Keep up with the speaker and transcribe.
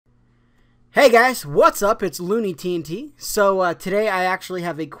Hey guys, what's up? It's Looney TNT. So today I actually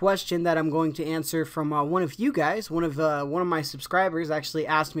have a question that I'm going to answer from one of you guys. One of my subscribers actually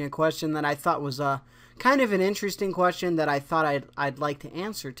asked me a question that I thought was kind of an interesting question that I thought I'd like to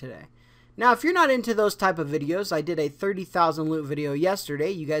answer today. Now, if you're not into those type of videos, I did a 30,000 loot video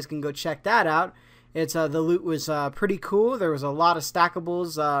yesterday. You guys can go check that out. It's the loot was pretty cool. There was a lot of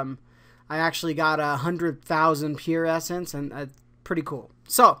stackables. I actually got 100,000 pure essence, and pretty cool.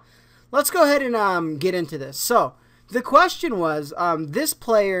 So let's go ahead and get into this. So the question was, this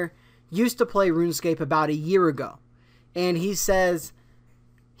player used to play RuneScape about a year ago, and he says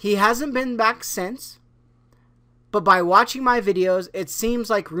he hasn't been back since, but by watching my videos, it seems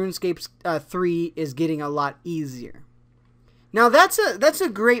like RuneScape 3 is getting a lot easier. Now that's a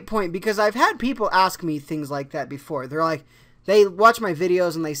great point, because I've had people ask me things like that before. They're like, they watch my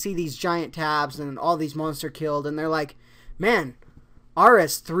videos and they see these giant tabs and all these monsters killed, and they're like, man,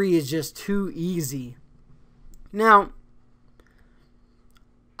 RS3 is just too easy. Now,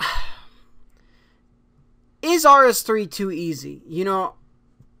 is RS3 too easy? You know,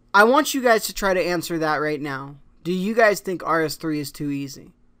 I want you guys to try to answer that right now. Do you guys think RS3 is too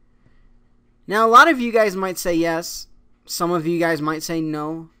easy? Now, a lot of you guys might say yes. Some of you guys might say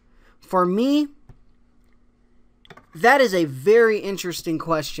no. For me, that is a very interesting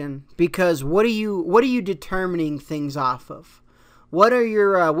question, because what are you determining things off of? What are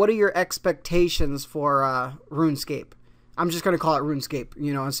your expectations for RuneScape? I'm just going to call it RuneScape,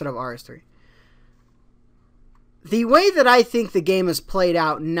 you know, instead of RS3. The way that I think the game is played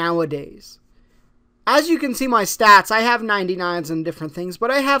out nowadays, as you can see my stats, I have 99s and different things,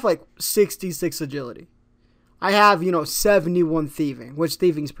 but I have like 66 agility. I have, you know, 71 thieving, which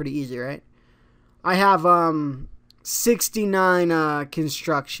thieving's pretty easy, right? I have 69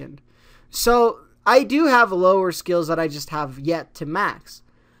 construction. So I do have lower skills that I just have yet to max.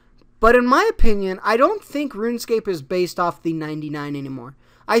 But in my opinion, I don't think RuneScape is based off the 99 anymore.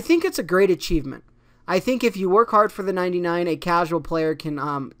 I think it's a great achievement. I think if you work hard for the 99, a casual player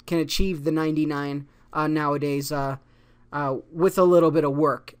can achieve the 99 nowadays with a little bit of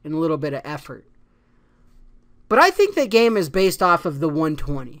work and a little bit of effort. But I think the game is based off of the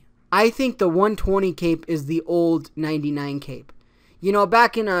 120. I think the 120 cape is the old 99 cape. You know,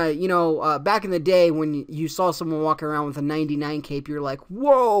 back in back in the day when you saw someone walking around with a 99 cape, you're like,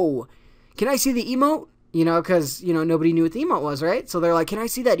 whoa, can I see the emote? You know, because, you know, nobody knew what the emote was, right? So they're like, can I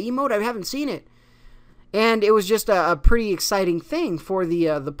see that emote? I haven't seen it. And it was just a pretty exciting thing for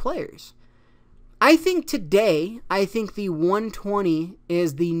the players. I think today, I think the 120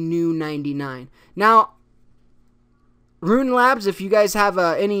 is the new 99. Now, Rune Labs, if you guys have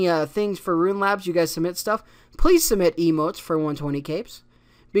any things for Rune Labs, you guys submit stuff, please submit emotes for 120 capes,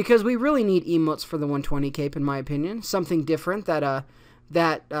 because we really need emotes for the 120 cape, in my opinion. Something different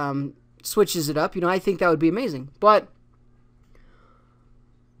that switches it up. You know, I think that would be amazing. But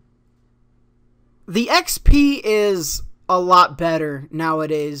the XP is a lot better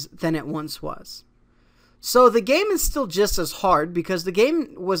nowadays than it once was. So the game is still just as hard, because the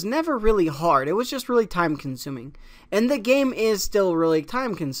game was never really hard. It was just really time consuming. And the game is still really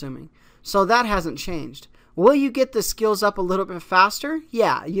time consuming. So that hasn't changed. Will you get the skills up a little bit faster?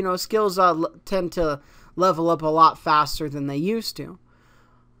 Yeah, you know, skills tend to level up a lot faster than they used to.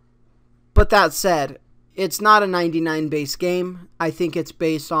 But that said, it's not a 99 base game. I think it's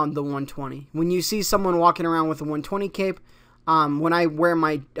based on the 120. When you see someone walking around with a 120 cape, when I wear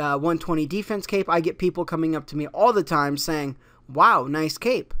my 120 defense cape, I get people coming up to me all the time saying, wow, nice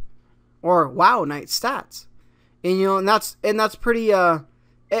cape, or wow, nice stats. And you know, and that's pretty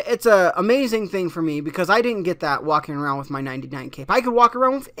it's a amazing thing for me, because I didn't get that walking around with my 99 cape. I could walk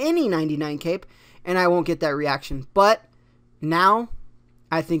around with any 99 cape and I won't get that reaction. But now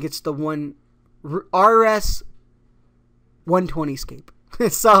I think it's the RS 120 cape.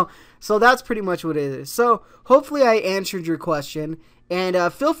 So that's pretty much what it is. So hopefully I answered your question,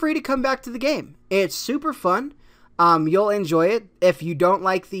 and feel free to come back to the game. It's super fun. You'll enjoy it. If you don't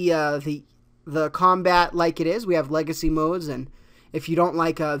like the combat like it is, we have legacy modes, and if you don't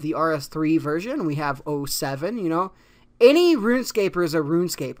like the RS3 version, we have 07, you know. Any RuneScaper is a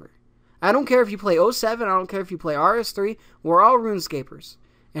RuneScaper. I don't care if you play 07, I don't care if you play RS3, we're all RuneScapers.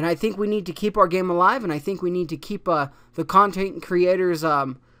 And I think we need to keep our game alive, and I think we need to keep the content creators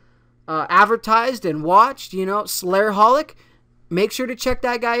advertised and watched. You know, Slayerholic, make sure to check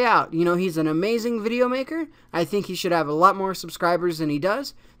that guy out. You know, he's an amazing video maker. I think he should have a lot more subscribers than he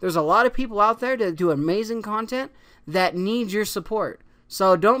does. There's a lot of people out there that do amazing content that need your support.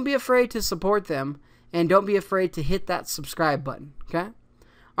 So don't be afraid to support them, and don't be afraid to hit that subscribe button, okay?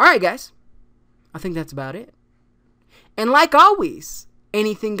 Alright, guys. I think that's about it. And like always,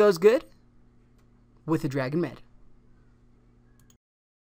 anything goes good, with a dragon med.